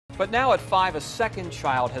But now at 5, a second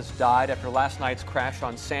child has died after last night's crash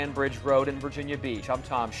on Sandbridge Road in Virginia Beach. I'm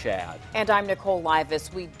Tom Shad. And I'm Nicole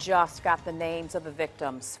Livas. We just got the names of the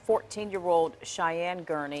victims, 14-year-old Cheyenne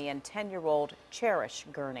Gurney and 10-year-old Cherish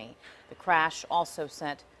Gurney. The crash also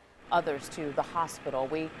sent others to the hospital.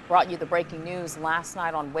 We brought you the breaking news last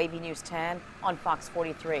night on Wavy News 10 on Fox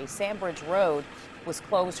 43. Sandbridge Road was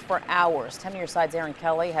closed for hours. 10 News Side's Erin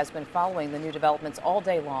Kelly has been following the new developments all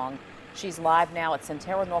day long. She's live now at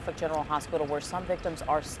Centera Norfolk General Hospital, where some victims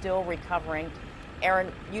are still recovering.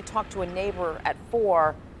 Erin, you talked to a neighbor at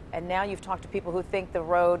 4, and now you've talked to people who think the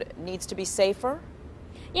road needs to be safer?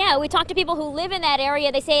 Yeah, we talked to people who live in that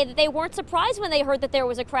area. They say that they weren't surprised when they heard that there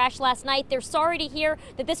was a crash last night. They're sorry to hear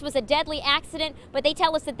that this was a deadly accident, but they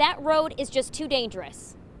tell us that that road is just too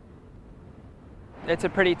dangerous. It's a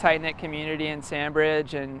pretty tight-knit community in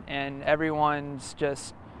Sandbridge, and everyone's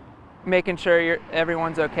just making sure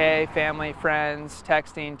everyone's okay, family, friends,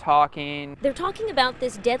 texting, talking. They're talking about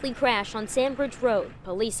this deadly crash on Sandbridge Road.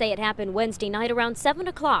 Police say it happened Wednesday night around 7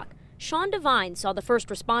 o'clock. Sean Devine saw the first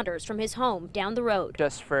responders from his home down the road.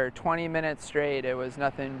 Just for 20 minutes straight, it was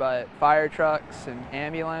nothing but fire trucks and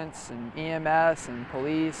ambulance and EMS and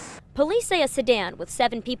police. Police say a sedan with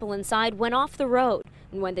 7 people inside went off the road.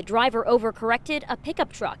 And when the driver overcorrected, a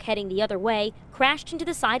pickup truck heading the other way crashed into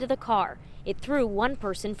the side of the car. It threw one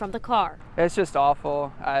person from the car. It's just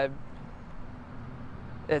awful.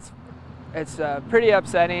 It's pretty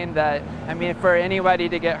upsetting that, I mean, for anybody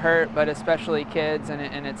to get hurt, but especially kids,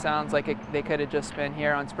 and it sounds like they could have just been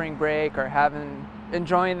here on spring break or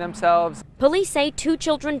enjoying themselves. Police say 2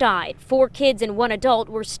 children died. 4 kids and 1 adult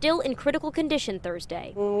were still in critical condition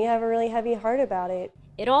Thursday. We have a really heavy heart about it.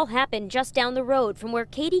 It all happened just down the road from where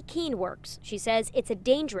Katie Keene works. She says it's a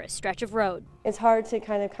dangerous stretch of road. It's hard to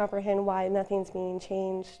kind of comprehend why nothing's being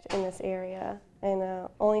changed in this area, and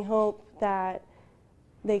only hope that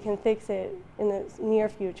they can fix it in the near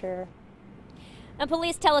future. And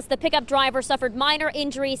police tell us the pickup driver suffered minor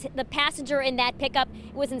injuries. The passenger in that pickup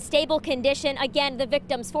was in stable condition. Again, the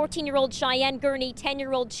victims, 14-year-old Cheyenne Gurney,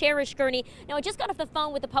 10-year-old Cherish Gurney. Now, I just got off the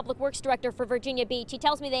phone with the public works director for Virginia Beach. He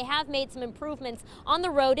tells me they have made some improvements on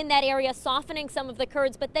the road in that area, softening some of the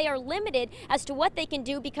curves, but they are limited as to what they can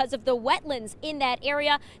do because of the wetlands in that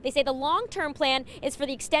area. They say the long-term plan is for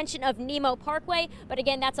the extension of Nemo Parkway, but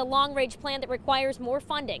again, that's a long-range plan that requires more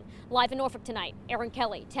funding. Live in Norfolk tonight, Erin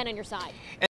Kelly, 10 on your side.